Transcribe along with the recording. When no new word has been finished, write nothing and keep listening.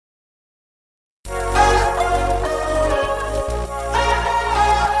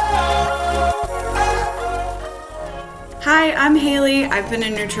Hi, I'm Haley. I've been a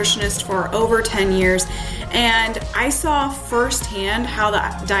nutritionist for over 10 years, and I saw firsthand how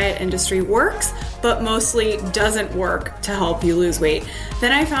the diet industry works, but mostly doesn't work to help you lose weight.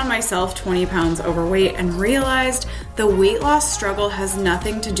 Then I found myself 20 pounds overweight and realized the weight loss struggle has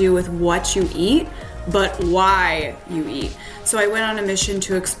nothing to do with what you eat, but why you eat. So I went on a mission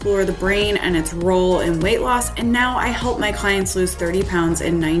to explore the brain and its role in weight loss, and now I help my clients lose 30 pounds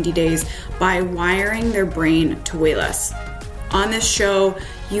in 90 days by wiring their brain to weigh less. On this show,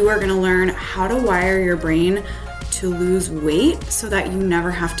 you are going to learn how to wire your brain to lose weight so that you never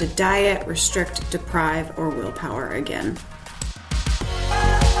have to diet, restrict, deprive, or willpower again.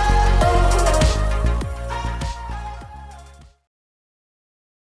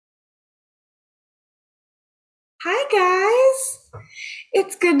 Hi guys,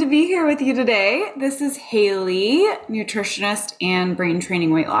 it's good to be here with you today. This is Haley, nutritionist and brain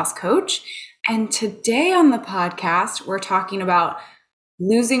training weight loss coach. And today on the podcast, we're talking about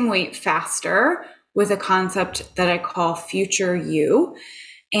losing weight faster with a concept that I call Future You.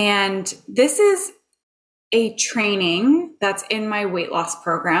 And this is a training that's in my weight loss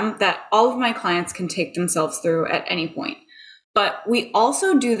program that all of my clients can take themselves through at any point. But we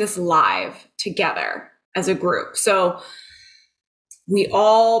also do this live together as a group. So we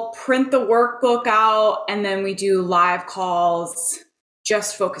all print the workbook out and then we do live calls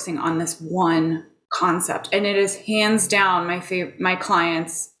just focusing on this one concept. And it is hands down my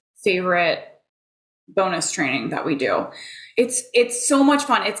clients' favorite bonus training that we do. It's so much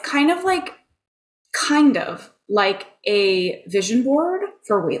fun. It's kind of like a vision board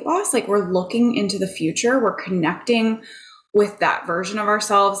for weight loss. Like we're looking into the future. We're connecting with that version of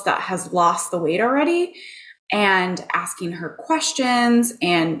ourselves that has lost the weight already and asking her questions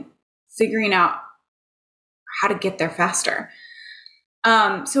and figuring out how to get there faster.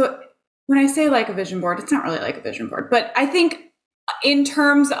 So when I say like a vision board, it's not really like a vision board, but I think in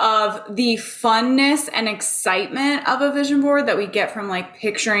terms of the funness and excitement of a vision board that we get from like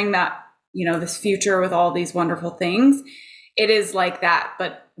picturing that, this future with all these wonderful things, it is like that,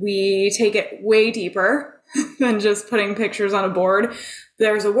 but we take it way deeper than just putting pictures on a board.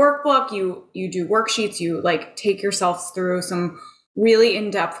 There's a workbook, you do worksheets, you like take yourselves through some really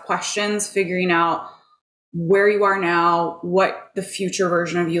in-depth questions, figuring out where you are now, what the future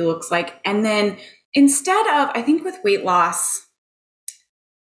version of you looks like. And then instead of, I think with weight loss,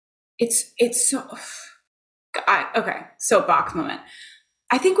 it's so, okay, soapbox moment.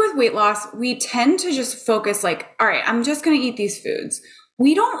 I think with weight loss, we tend to just focus like, all right, I'm just going to eat these foods.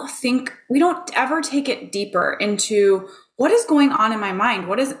 We don't ever take it deeper into what is going on in my mind.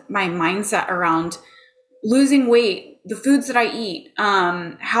 What is my mindset around losing weight, the foods that I eat,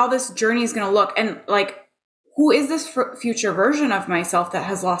 how this journey is going to look, and like, who is this future version of myself that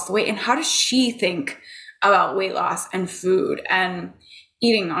has lost the weight, and how does she think about weight loss and food and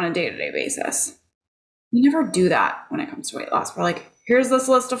eating on a day-to-day basis? We never do that when it comes to weight loss. We're like, here's this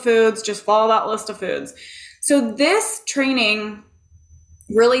list of foods, just follow that list of foods. So this training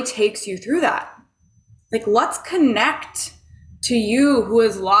really takes you through that. Like, let's connect to you who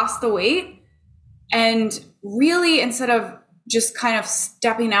has lost the weight, and really, instead of just kind of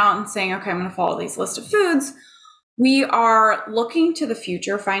stepping out and saying, okay, I'm going to follow these list of foods, we are looking to the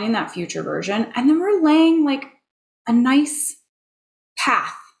future, finding that future version, and then we're laying like a nice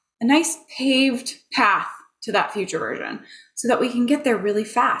path, a nice paved path to that future version so that we can get there really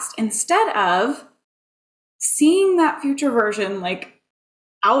fast, instead of seeing that future version like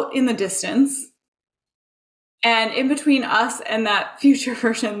out in the distance. And in between us and that future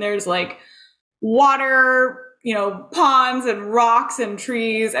version, there's like water, ponds and rocks and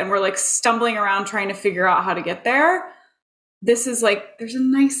trees, and we're like stumbling around trying to figure out how to get there. This is like, there's a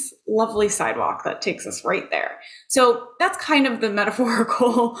nice, lovely sidewalk that takes us right there. So that's kind of the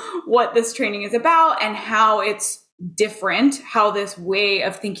metaphorical what this training is about and how it's different, how this way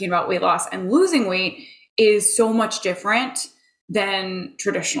of thinking about weight loss and losing weight is so much different than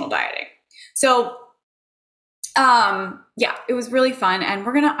traditional dieting. So it was really fun. And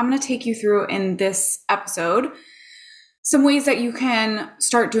I'm going to take you through in this episode some ways that you can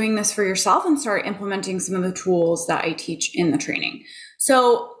start doing this for yourself and start implementing some of the tools that I teach in the training.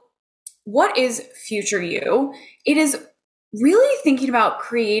 So what is Future You? It is really thinking about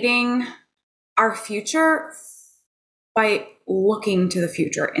creating our future by looking to the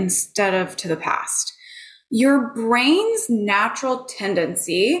future instead of to the past. Your brain's natural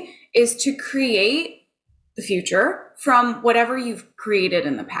tendency is to create the future from whatever you've created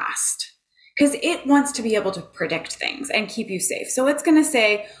in the past, because it wants to be able to predict things and keep you safe. So it's going to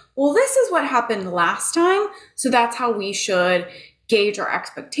say, well, this is what happened last time, so that's how we should gauge our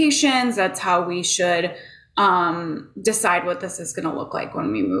expectations. That's how we should decide what this is going to look like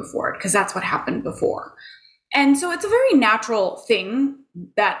when we move forward, because that's what happened before. And so it's a very natural thing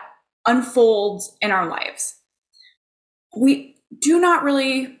that unfolds in our lives. We do not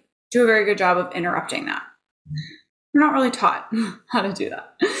really do a very good job of interrupting that. We're not really taught how to do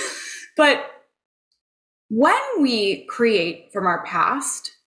that. But when we create from our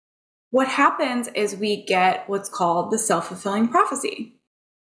past, what happens is we get what's called the self-fulfilling prophecy.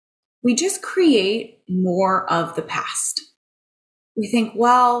 We just create more of the past. We think,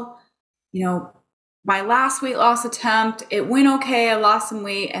 well, my last weight loss attempt, it went okay. I lost some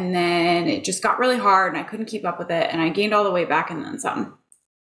weight and then it just got really hard and I couldn't keep up with it. And I gained all the way back and then some.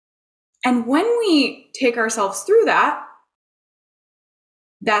 And when we take ourselves through that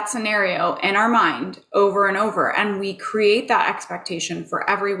scenario in our mind over and over, and we create that expectation for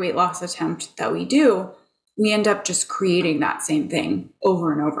every weight loss attempt that we do, we end up just creating that same thing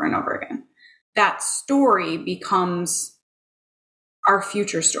over and over and over again. That story becomes our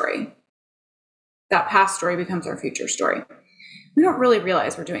future story. That past story becomes our future story. We don't really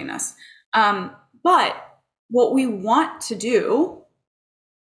realize we're doing this. But what we want to do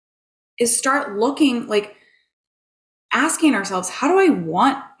is start looking, asking ourselves, how do I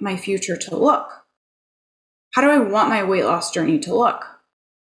want my future to look? How do I want my weight loss journey to look?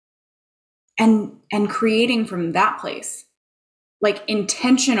 And creating from that place,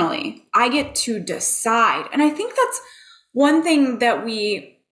 intentionally, I get to decide. And I think that's one thing that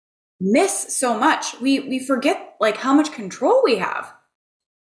we miss so much. We forget how much control we have.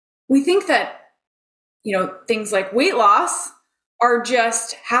 We think that, things like weight loss are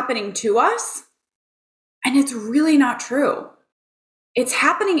just happening to us. And it's really not true. It's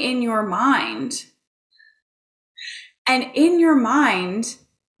happening in your mind. And in your mind,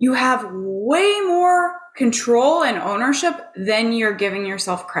 you have way more control and ownership than you're giving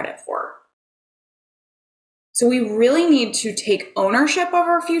yourself credit for. So we really need to take ownership of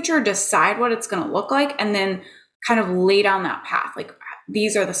our future, decide what it's going to look like, and then kind of lay down that path.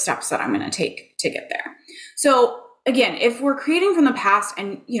 These are the steps that I'm going to take to get there. So again, if we're creating from the past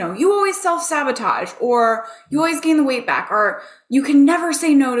and, you always self-sabotage, or you always gain the weight back, or you can never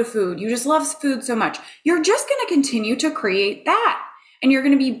say no to food, you just love food so much, you're just going to continue to create that. And you're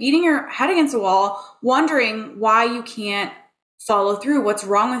going to be beating your head against the wall, wondering why you can't follow through. What's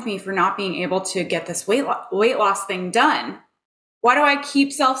wrong with me for not being able to get this weight loss thing done? Why do I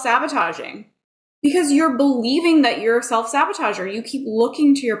keep self-sabotaging? Because you're believing that you're a self-sabotager. You keep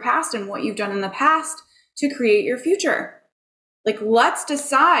looking to your past and what you've done in the past to create your future. Let's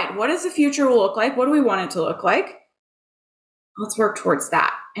decide, what does the future will look like? What do we want it to look like? Let's work towards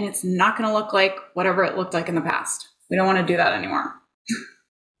that. And it's not going to look like whatever it looked like in the past. We don't want to do that anymore.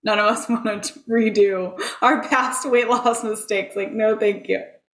 None of us want to redo our past weight loss mistakes. No, thank you.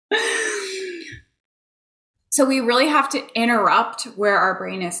 So we really have to interrupt where our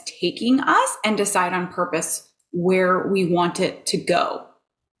brain is taking us and decide on purpose where we want it to go.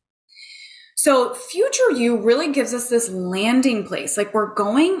 So future you really gives us this landing place. We're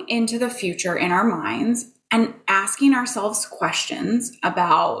going into the future in our minds and asking ourselves questions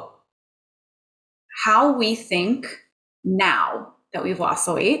about how we think now that we've lost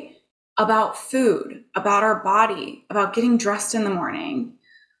the weight, about food, about our body, about getting dressed in the morning,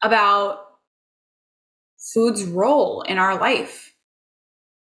 about food's role in our life.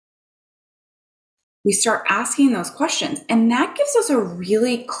 We start asking those questions, and that gives us a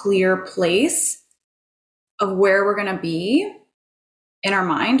really clear place of where we're going to be in our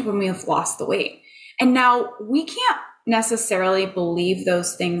mind when we have lost the weight. And now we can't necessarily believe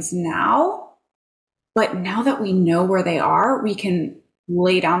those things now, but now that we know where they are, we can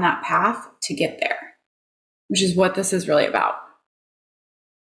lay down that path to get there, which is what this is really about.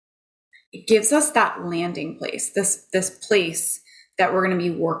 It gives us that landing place, this place that we're going to be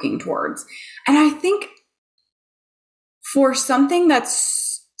working towards. And I think for something that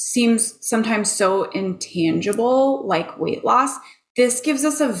seems sometimes so intangible, like weight loss, this gives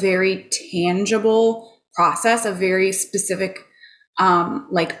us a very tangible process, a very specific,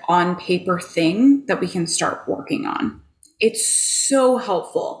 on paper thing that we can start working on. It's so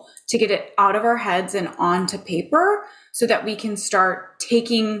helpful to get it out of our heads and onto paper so that we can start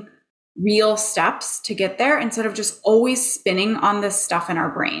taking real steps to get there instead of just always spinning on this stuff in our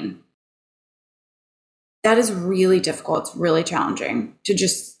brain. That is really difficult. It's really challenging to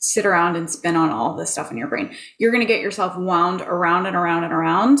just sit around and spin on all this stuff in your brain. You're going to get yourself wound around and around and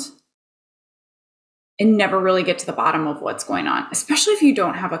around and never really get to the bottom of what's going on, especially if you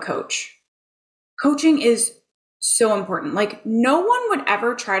don't have a coach. Coaching is so important. No one would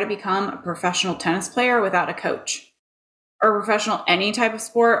ever try to become a professional tennis player without a coach, or a professional any type of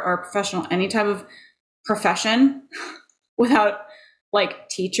sport, or a professional any type of profession without like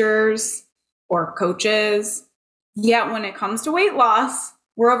teachers or coaches. Yet when it comes to weight loss,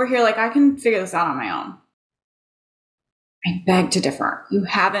 we're over here like, I can figure this out on my own. I beg to differ. You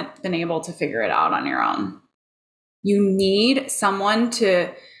haven't been able to figure it out on your own. You need someone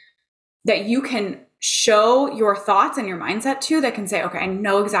that you can show your thoughts and your mindset to, that can say, okay, I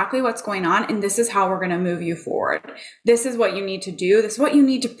know exactly what's going on, and this is how we're going to move you forward. This is what you need to do. This is what you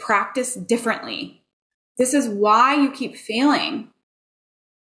need to practice differently. This is why you keep failing.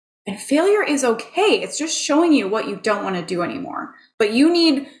 And failure is okay. It's just showing you what you don't want to do anymore. But you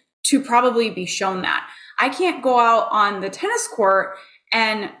need to probably be shown that. I can't go out on the tennis court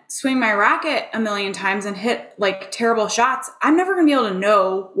and swing my racket a million times and hit like terrible shots. I'm never going to be able to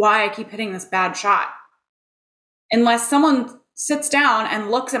know why I keep hitting this bad shot unless someone sits down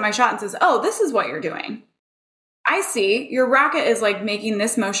and looks at my shot and says, oh, this is what you're doing. I see your racket is like making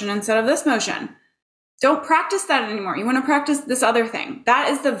this motion instead of this motion. Don't practice that anymore. You want to practice this other thing. That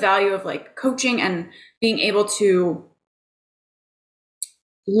is the value of like coaching and being able to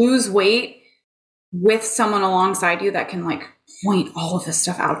lose weight with someone alongside you that can like point all of this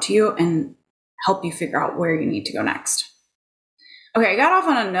stuff out to you and help you figure out where you need to go next. Okay, I got off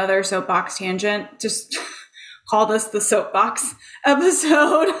on another soapbox tangent. Just call this the soapbox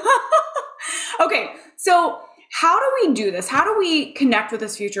episode. Okay, so how do we do this? How do we connect with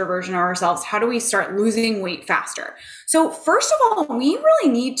this future version of ourselves? How do we start losing weight faster? So first of all, we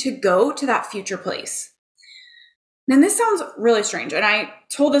really need to go to that future place. And this sounds really strange. And I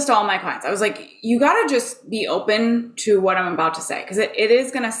told this to all my clients. I was like, you got to just be open to what I'm about to say, because it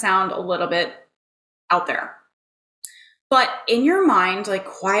is going to sound a little bit out there. But in your mind, like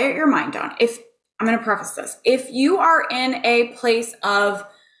quiet your mind down. I'm going to preface this. If you are in a place of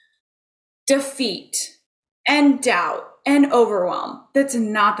defeat and doubt and overwhelm, that's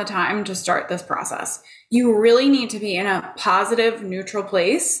not the time to start this process. You really need to be in a positive, neutral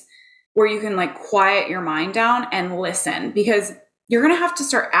place where you can like quiet your mind down and listen, because you're going to have to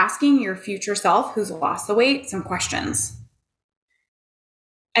start asking your future self who's lost the weight some questions.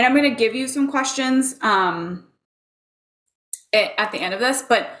 And I'm going to give you some questions at the end of this,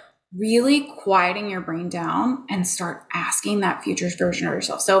 but really quieting your brain down and start asking that future version of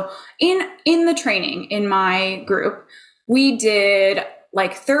yourself. So in the training in my group, we did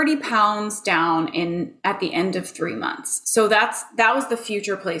like 30 pounds down at the end of 3 months. So that was the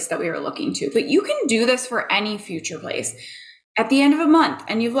future place that we were looking to. But you can do this for any future place. At the end of a month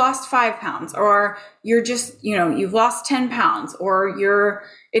and you've lost 5 pounds, or you're just, you've lost 10 pounds, or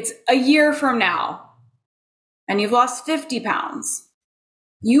it's a year from now and you've lost 50 pounds.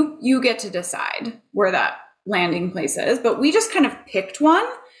 You get to decide where that landing place is, but we just kind of picked one.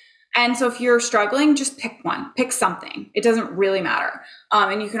 And so if you're struggling, just pick one, pick something. It doesn't really matter.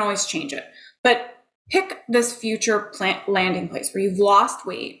 And you can always change it, but pick this future landing place where you've lost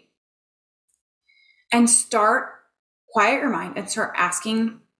weight, and quiet your mind and start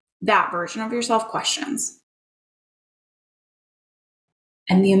asking that version of yourself questions.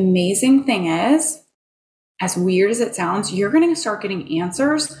 And the amazing thing is, as weird as it sounds, you're going to start getting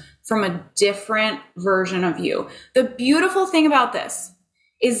answers from a different version of you. The beautiful thing about this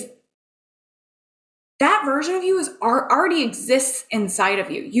is that version of you already exists inside of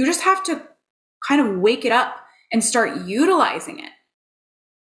you. You just have to kind of wake it up and start utilizing it.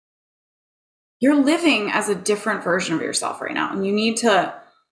 You're living as a different version of yourself right now. And you need to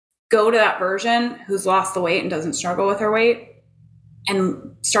go to that version who's lost the weight and doesn't struggle with her weight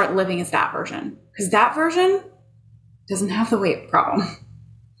and start living as that version. Because that version doesn't have the weight problem.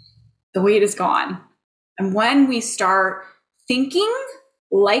 The weight is gone. And when we start thinking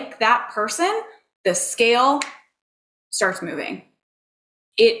like that person, the scale starts moving.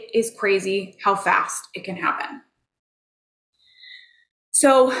 It is crazy how fast it can happen.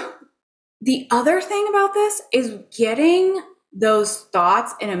 So the other thing about this is getting those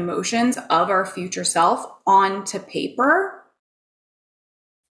thoughts and emotions of our future self onto paper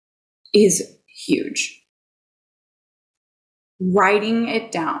is huge. Writing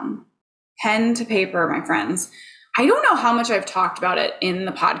it down, pen to paper, my friends. I don't know how much I've talked about it in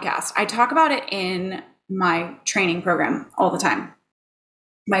the podcast. I talk about it in my training program all the time.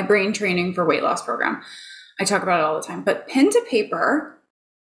 My brain training for weight loss program. I talk about it all the time. But pen to paper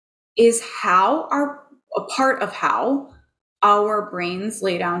is a part of how our brains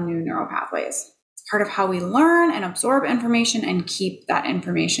lay down new neural pathways. It's part of how we learn and absorb information and keep that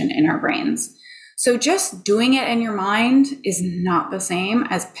information in our brains. So just doing it in your mind is not the same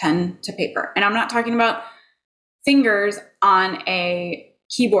as pen to paper. And I'm not talking about fingers on a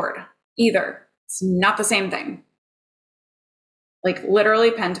keyboard either. It's not the same thing. Like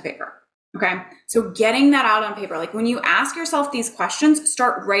literally pen to paper. Okay. So getting that out on paper, like when you ask yourself these questions,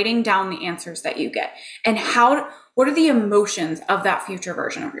 start writing down the answers that you get and what are the emotions of that future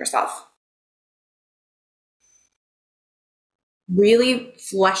version of yourself? Really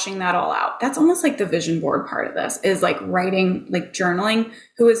fleshing that all out. That's almost like the vision board part of this is like writing, like journaling.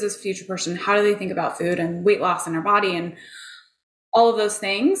 Who is this future person? How do they think about food and weight loss in their body and all of those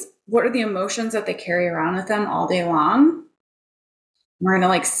things? What are the emotions that they carry around with them all day long? We're going to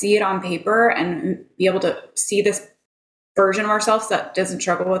like see it on paper and be able to see this version of ourselves that doesn't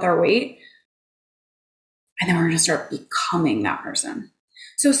struggle with our weight. And then we're going to start becoming that person.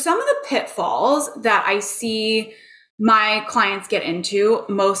 So some of the pitfalls that I see my clients get into,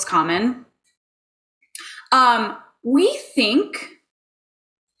 most common, we think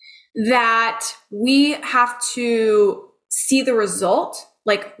that we have to see the result,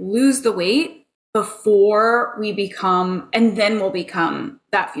 like lose the weight before we become, and then we'll become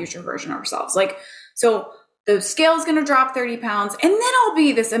that future version of ourselves. Like, so the scale is going to drop 30 pounds and then I'll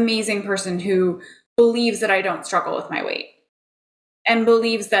be this amazing person who believes that I don't struggle with my weight and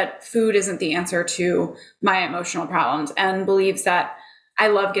believes that food isn't the answer to my emotional problems and believes that I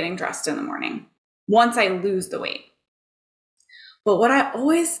love getting dressed in the morning once I lose the weight. But what I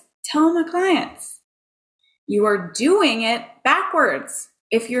always tell my clients, you are doing it backwards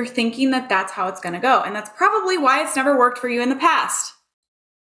if you're thinking that that's how it's going to go. And that's probably why it's never worked for you in the past.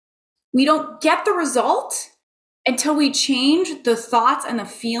 We don't get the result until we change the thoughts and the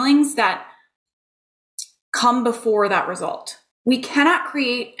feelings that come before that result. We cannot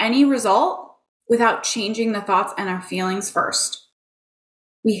create any result without changing the thoughts and our feelings first.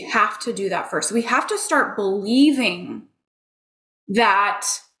 We have to do that first. We have to start believing that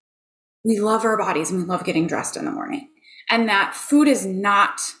we love our bodies and we love getting dressed in the morning, and that food is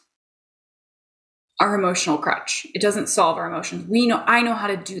not our emotional crutch. It doesn't solve our emotions. I know how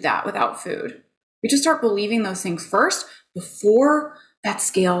to do that without food. We just start believing those things first before that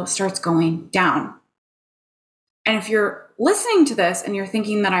scale starts going down. And if you're listening to this and you're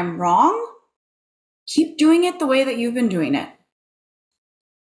thinking that I'm wrong, keep doing it the way that you've been doing it.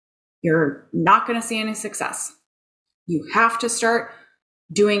 You're not going to see any success. You have to start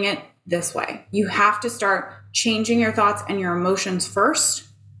doing it this way. You have to start changing your thoughts and your emotions first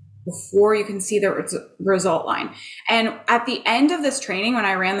before you can see the result line. And at the end of this training, when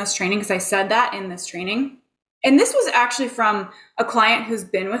I ran this training, because I said that in this training, and this was actually from a client who's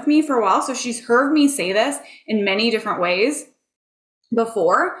been with me for a while. So she's heard me say this in many different ways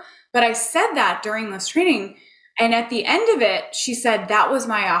before, but I said that during this training. And at the end of it, she said, that was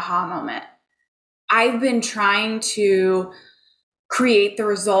my aha moment. I've been trying to create the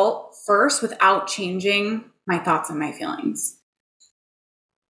result first without changing my thoughts and my feelings.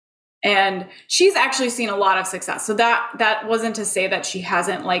 And she's actually seen a lot of success. So that wasn't to say that she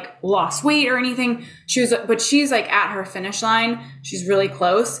hasn't like lost weight or anything. But she's like at her finish line. She's really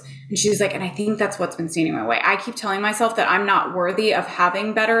close. And she's like, and I think that's what's been standing in my way. I keep telling myself that I'm not worthy of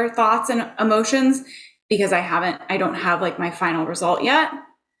having better thoughts and emotions because I don't have like my final result yet.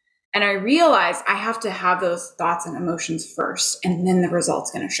 And I realize I have to have those thoughts and emotions first, and then the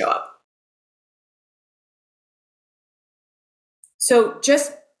result's going to show up. So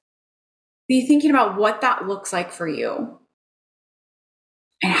just be thinking about what that looks like for you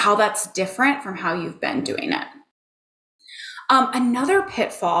and how that's different from how you've been doing it. Another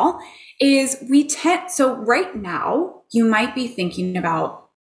pitfall is so right now, you might be thinking about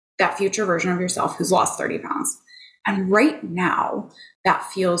that future version of yourself who's lost 30 pounds. And right now, that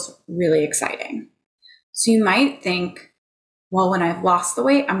feels really exciting. So you might think, well, when I've lost the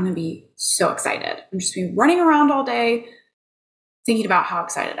weight, I'm going to be so excited. I'm just be running around all day thinking about how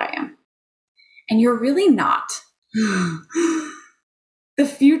excited I am. And you're really not. The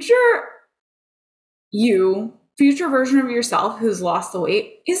future version of yourself who's lost the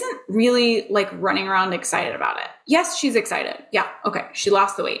weight isn't really like running around excited about it. Yes, she's excited. Yeah, okay, she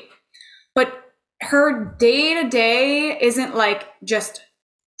lost the weight. But her day to day isn't like just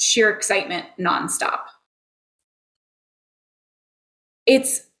sheer excitement nonstop.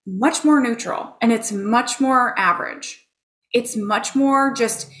 It's much more neutral and it's much more average. It's much more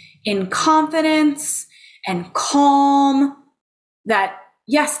just in confidence and calm that,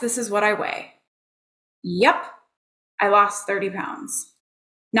 yes, this is what I weigh. Yep, I lost 30 pounds.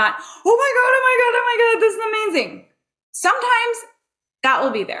 Not, oh my God, this is amazing. Sometimes that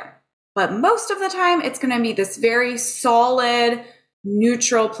will be there. But most of the time, it's going to be this very solid,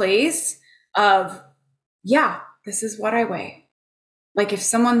 neutral place of, yeah, this is what I weigh. Like if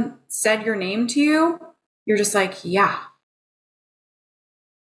someone said your name to you, you're just like, yeah.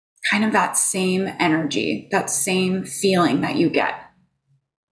 Kind of that same energy, that same feeling that you get.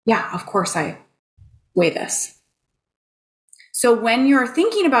 Yeah, of course I weigh this. So when you're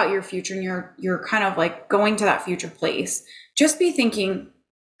thinking about your future and you're kind of like going to that future place, just be thinking,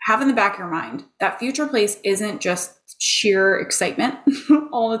 have in the back of your mind, that future place isn't just sheer excitement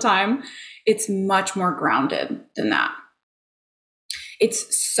all the time. It's much more grounded than that.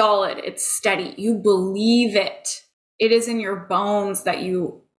 It's solid, it's steady. You believe it. It is in your bones that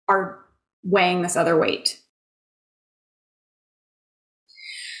you are weighing this other weight.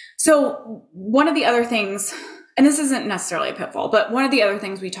 So one of the other things, and this isn't necessarily a pitfall, but one of the other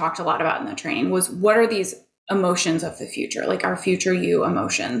things we talked a lot about in the training was, what are these emotions of the future, like our future you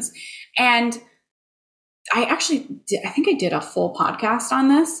emotions? And I think I did a full podcast on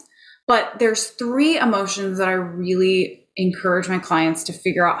this, but there's 3 emotions that I really encourage my clients to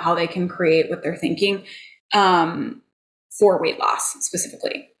figure out how they can create with their thinking for weight loss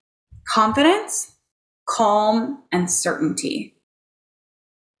specifically: confidence, calm, and certainty.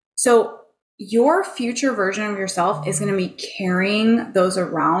 So your future version of yourself is going to be carrying those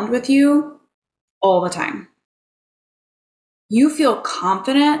around with you all the time. You feel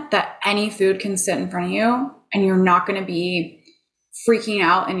confident that any food can sit in front of you, and you're not going to be freaking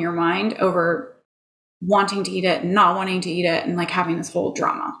out in your mind over wanting to eat it and not wanting to eat it and like having this whole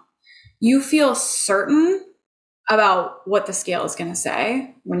drama. You feel certain about what the scale is going to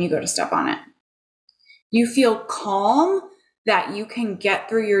say when you go to step on it. You feel calm that you can get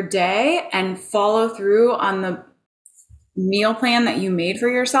through your day and follow through on the meal plan that you made for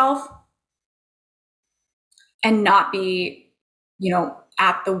yourself and not be,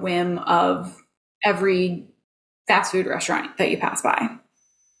 at the whim of every fast food restaurant that you pass by.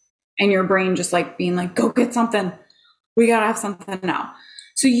 And your brain just like being like, go get something. We got to have something now.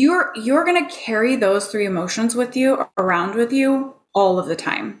 So you're going to carry those 3 emotions with you, around with you all of the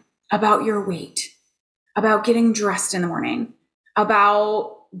time, about your weight, about getting dressed in the morning,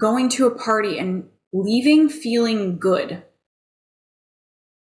 about going to a party and leaving feeling good.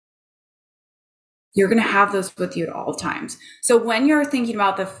 You're going to have those with you at all times. So when you're thinking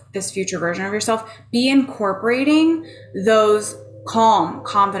about this future version of yourself, be incorporating those calm,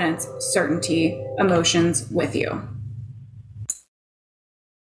 confidence, certainty emotions with you.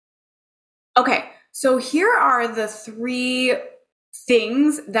 Okay, so here are the 3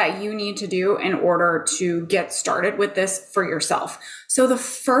 things that you need to do in order to get started with this for yourself. So the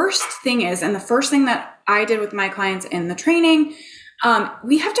first thing is, and the first thing that I did with my clients in the training,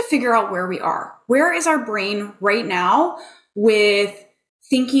 we have to figure out where we are. Where is our brain right now with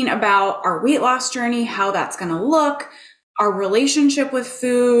thinking about our weight loss journey, how that's going to look, our relationship with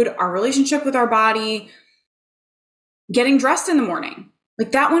food, our relationship with our body, getting dressed in the morning.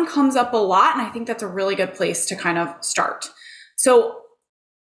 Like that one comes up a lot, and I think that's a really good place to kind of start. So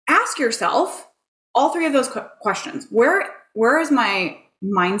ask yourself all 3 of those questions. Where is my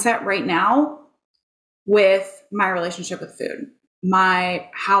mindset right now with my relationship with food?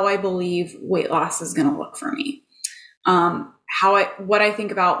 How I believe weight loss is going to look for me. What I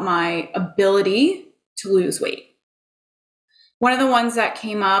think about my ability to lose weight. One of the ones that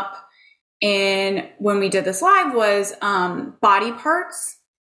came up when we did this live was body parts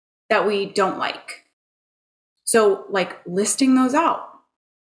that we don't like. So like listing those out.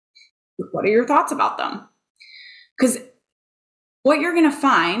 What are your thoughts about them? Because what you're going to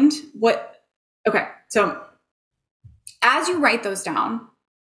find, so as you write those down,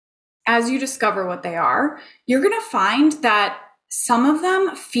 as you discover what they are, you're going to find that some of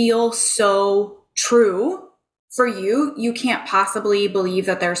them feel so true for you, you can't possibly believe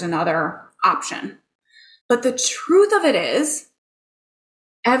that there's another option. But the truth of it is,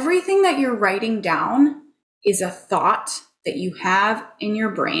 everything that you're writing down is a thought that you have in your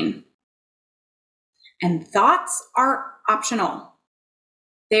brain. And thoughts are optional.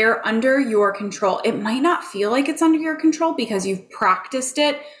 They're under your control. It might not feel like it's under your control because you've practiced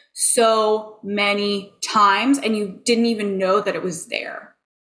it so many times and you didn't even know that it was there.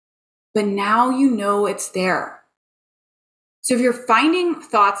 But now you know it's there. So if you're finding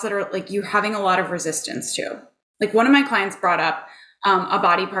thoughts that are like you're having a lot of resistance to, like one of my clients brought up a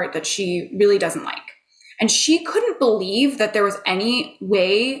body part that she really doesn't like. And she couldn't believe that there was any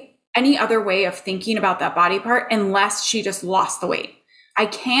other way of thinking about that body part unless she just lost the weight. I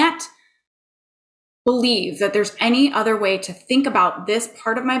can't believe that there's any other way to think about this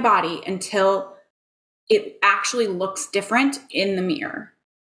part of my body until it actually looks different in the mirror.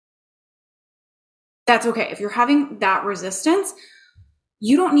 That's okay. If you're having that resistance,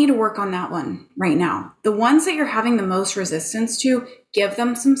 you don't need to work on that one right now. The ones that you're having the most resistance to, give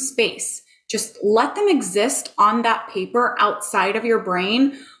them some space. Just let them exist on that paper outside of your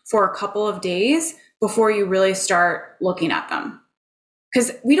brain for a couple of days before you really start looking at them.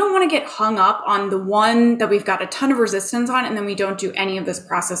 Because we don't want to get hung up on the one that we've got a ton of resistance on, and then we don't do any of this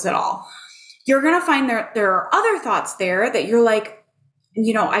process at all. You're going to find there are other thoughts there that you're like,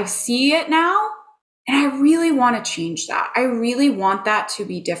 I see it now, and I really want to change that. I really want that to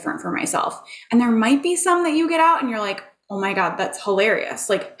be different for myself. And there might be some that you get out and you're like, oh my God, that's hilarious.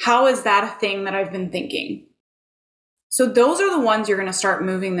 Like, how is that a thing that I've been thinking? So those are the ones you're going to start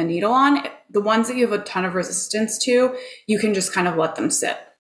moving the needle on. The ones that you have a ton of resistance to, you can just kind of let them sit.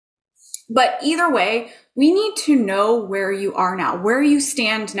 But either way, we need to know where you are now, where you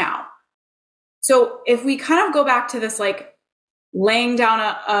stand now. So if we kind of go back to this, like laying down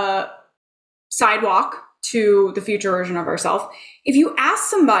a sidewalk to the future version of ourselves, if you ask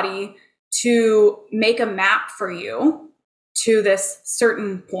somebody to make a map for you to this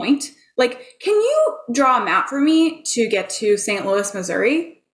certain point, like, can you draw a map for me to get to St. Louis,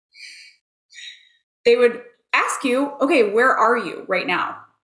 Missouri? They would ask you, okay, where are you right now?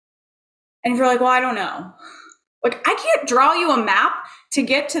 And if you're like, well, I don't know. Like, I can't draw you a map to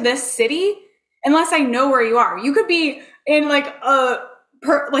get to this city unless I know where you are. You could be in like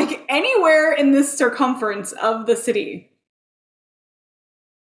anywhere in this circumference of the city.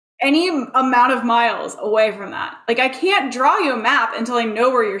 Any amount of miles away from that. Like, I can't draw you a map until I know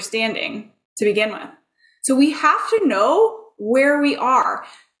where you're standing to begin with. So we have to know where we are.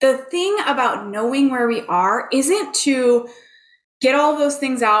 The thing about knowing where we are isn't to get all those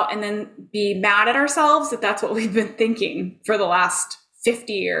things out and then be mad at ourselves that that's what we've been thinking for the last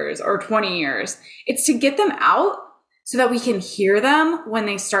 50 years or 20 years. It's to get them out so that we can hear them when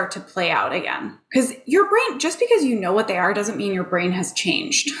they start to play out again. Because your brain, just because you know what they are, doesn't mean your brain has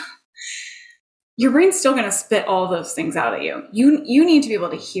changed. Your brain's still going to spit all those things out at you. You need to be able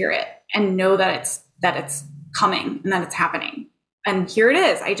to hear it and know that it's coming and that it's happening. And here it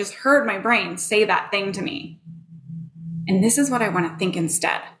is. I just heard my brain say that thing to me. And this is what I want to think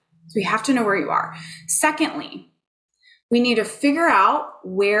instead. So we have to know where you are. Secondly, we need to figure out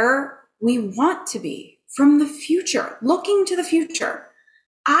where we want to be from the future, looking to the future.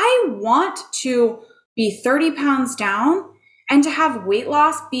 I want to be 30 pounds down and to have weight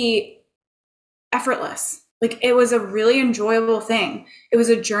loss be effortless. Like, it was a really enjoyable thing. It was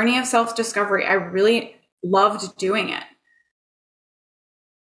a journey of self-discovery. I really loved doing it.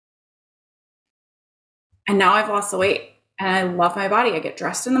 And now I've lost the weight and I love my body. I get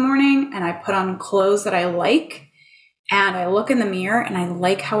dressed in the morning and I put on clothes that I like, and I look in the mirror and I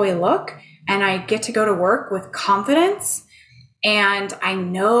like how I look, and I get to go to work with confidence. And I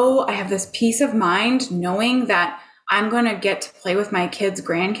know I have this peace of mind knowing that I'm going to get to play with my kids'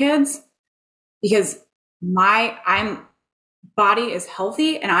 grandkids because my body is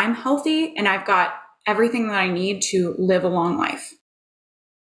healthy and I'm healthy and I've got everything that I need to live a long life.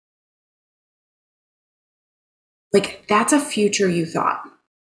 Like, that's a future you thought.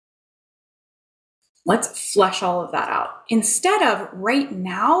 Let's flesh all of that out. Instead of right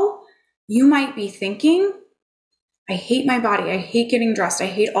now, you might be thinking, I hate my body. I hate getting dressed. I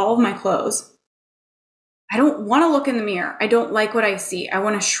hate all of my clothes. I don't want to look in the mirror. I don't like what I see. I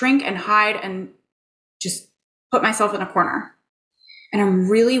want to shrink and hide and just put myself in a corner. And I'm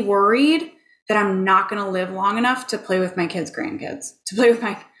really worried that I'm not going to live long enough to play with my kids' grandkids, to play with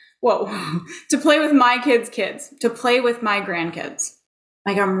my kids' kids, to play with my grandkids.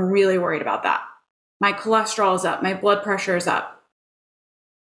 Like, I'm really worried about that. My cholesterol is up. My blood pressure is up.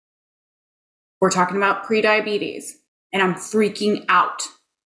 We're talking about prediabetes, and I'm freaking out.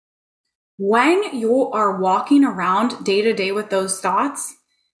 When you are walking around day to day with those thoughts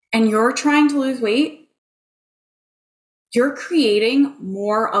and you're trying to lose weight, you're creating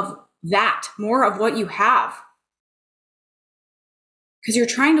more of that, more of what you have. Because you're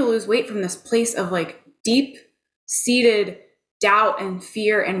trying to lose weight from this place of like deep-seated doubt and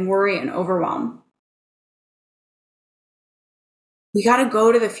fear and worry and overwhelm. We got to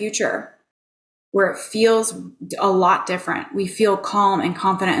go to the future where it feels a lot different. We feel calm and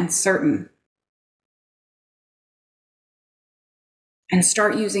confident and certain. And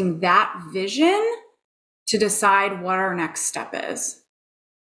start using that vision to decide what our next step is.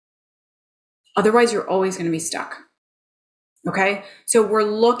 Otherwise, you're always going to be stuck. Okay? So we're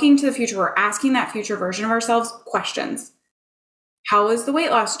looking to the future. We're asking that future version of ourselves questions. How is the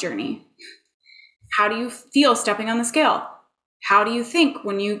weight loss journey? How do you feel stepping on the scale? How do you think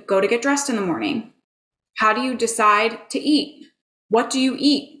when you go to get dressed in the morning? How do you decide to eat? What do you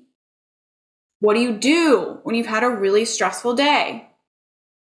eat? What do you do when you've had a really stressful day?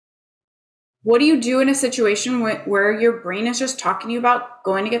 What do you do in a situation where your brain is just talking to you about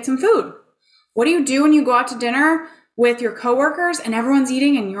going to get some food? What do you do when you go out to dinner with your coworkers and everyone's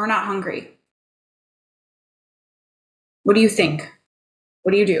eating and you're not hungry? What do you think?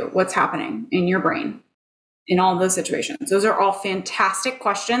 What do you do? What's happening in your brain in all those situations? Those are all fantastic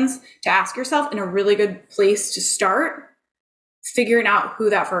questions to ask yourself, and a really good place to start figuring out who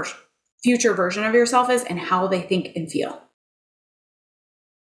that first future version of yourself is and how they think and feel.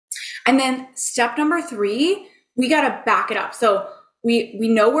 And then step number 3, we got to back it up. So we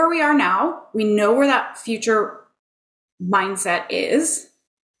know where we are now. We know where that future mindset is,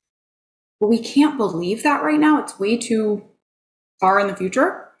 but we can't believe that right now. It's way too far in the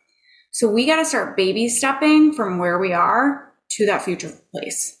future. So we got to start baby stepping from where we are to that future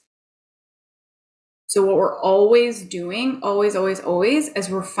place. So what we're always doing, always, is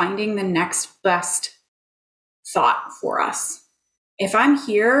we're finding the next best thought for us. If I'm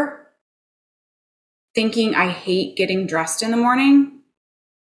here thinking I hate getting dressed in the morning,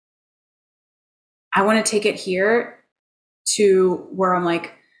 I want to take it here to where I'm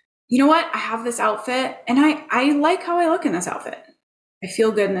like, you know what? I have this outfit and I like how I look in this outfit. I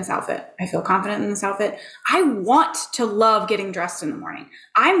feel good in this outfit. I feel confident in this outfit. I want to love getting dressed in the morning.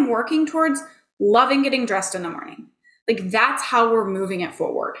 I'm working towards loving getting dressed in the morning. Like, that's how we're moving it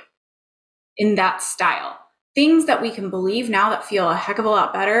forward in that style. Things that we can believe now that feel a heck of a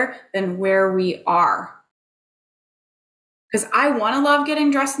lot better than where we are. Because I want to love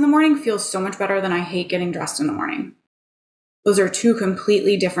getting dressed in the morning feels so much better than I hate getting dressed in the morning. Those are two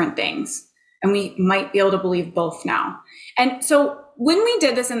completely different things. And we might be able to believe both now. And so when we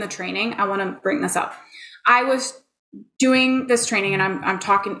did this in the training, I want to bring this up. I was doing this training and I'm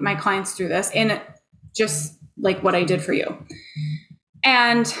talking my clients through this, and just like what I did for you.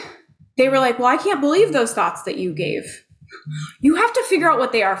 And they were like, well, I can't believe those thoughts that you gave. You have to figure out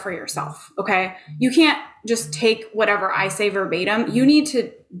what they are for yourself. Okay. You can't just take whatever I say verbatim. You need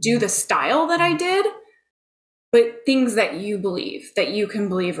to do the style that I did, but things that you believe, that you can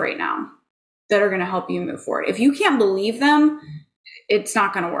believe right now, that are going to help you move forward. If you can't believe them, it's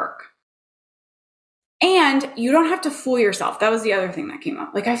not going to work. And you don't have to fool yourself. That was the other thing that came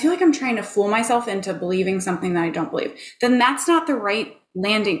up. Like, I feel like I'm trying to fool myself into believing something that I don't believe. Then that's not the right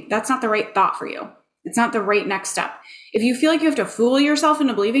landing. That's not the right thought for you. It's not the right next step. If you feel like you have to fool yourself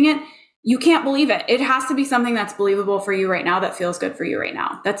into believing it, you can't believe it. It has to be something that's believable for you right now, that feels good for you right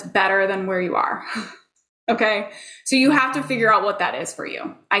now. That's better than where you are. Okay. So you have to figure out what that is for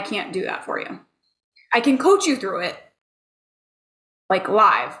you. I can't do that for you. I can coach you through it, like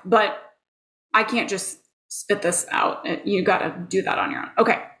live, but I can't just spit this out. You got to do that on your own.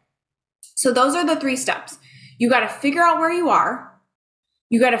 Okay. So those are the 3 steps. You got to figure out where you are.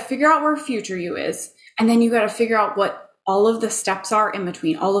 You got to figure out where future you is. And then you got to figure out what all of the steps are in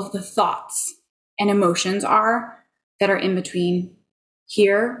between, all of the thoughts and emotions are that are in between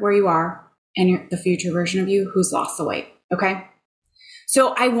here, where you are, and the future version of you who's lost the weight. Okay.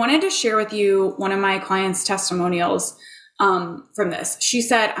 So I wanted to share with you one of my clients' testimonials from this. She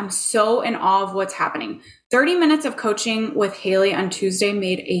said, I'm so in awe of what's happening. 30 minutes of coaching with Haley on Tuesday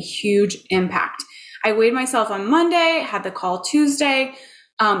made a huge impact. I weighed myself on Monday, had the call Tuesday,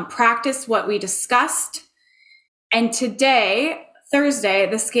 practiced what we discussed. And today, Thursday,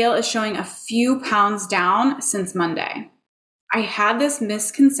 the scale is showing a few pounds down since Monday. I had this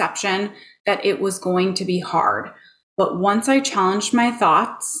misconception that it was going to be hard. But once I challenged my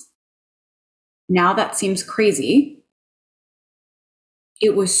thoughts, now that seems crazy,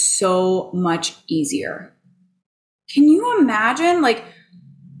 it was so much easier. Can you imagine, like,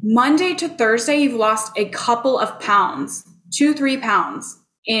 Monday to Thursday, you've lost a couple of pounds, 2-3 pounds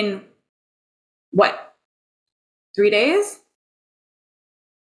in what, 3 days?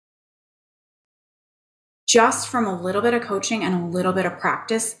 Just from a little bit of coaching and a little bit of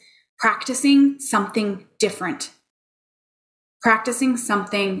practicing something different, practicing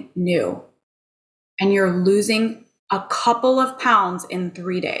something new, and you're losing a couple of pounds in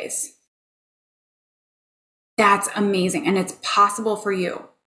 3 days. That's amazing. And it's possible for you.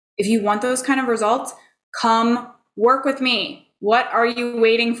 If you want those kind of results, come work with me. What are you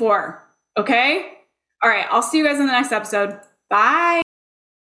waiting for? Okay? All right. I'll see you guys in the next episode. Bye.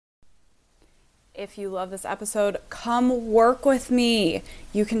 If you love this episode, come work with me.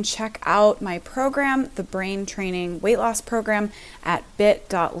 You can check out my program, the Brain Training Weight Loss Program, at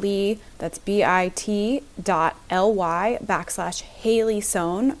bit.ly, that's bit.ly/Haley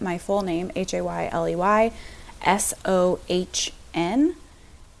Sohn, my full name, HAYLEY SOHN,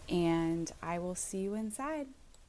 and I will see you inside.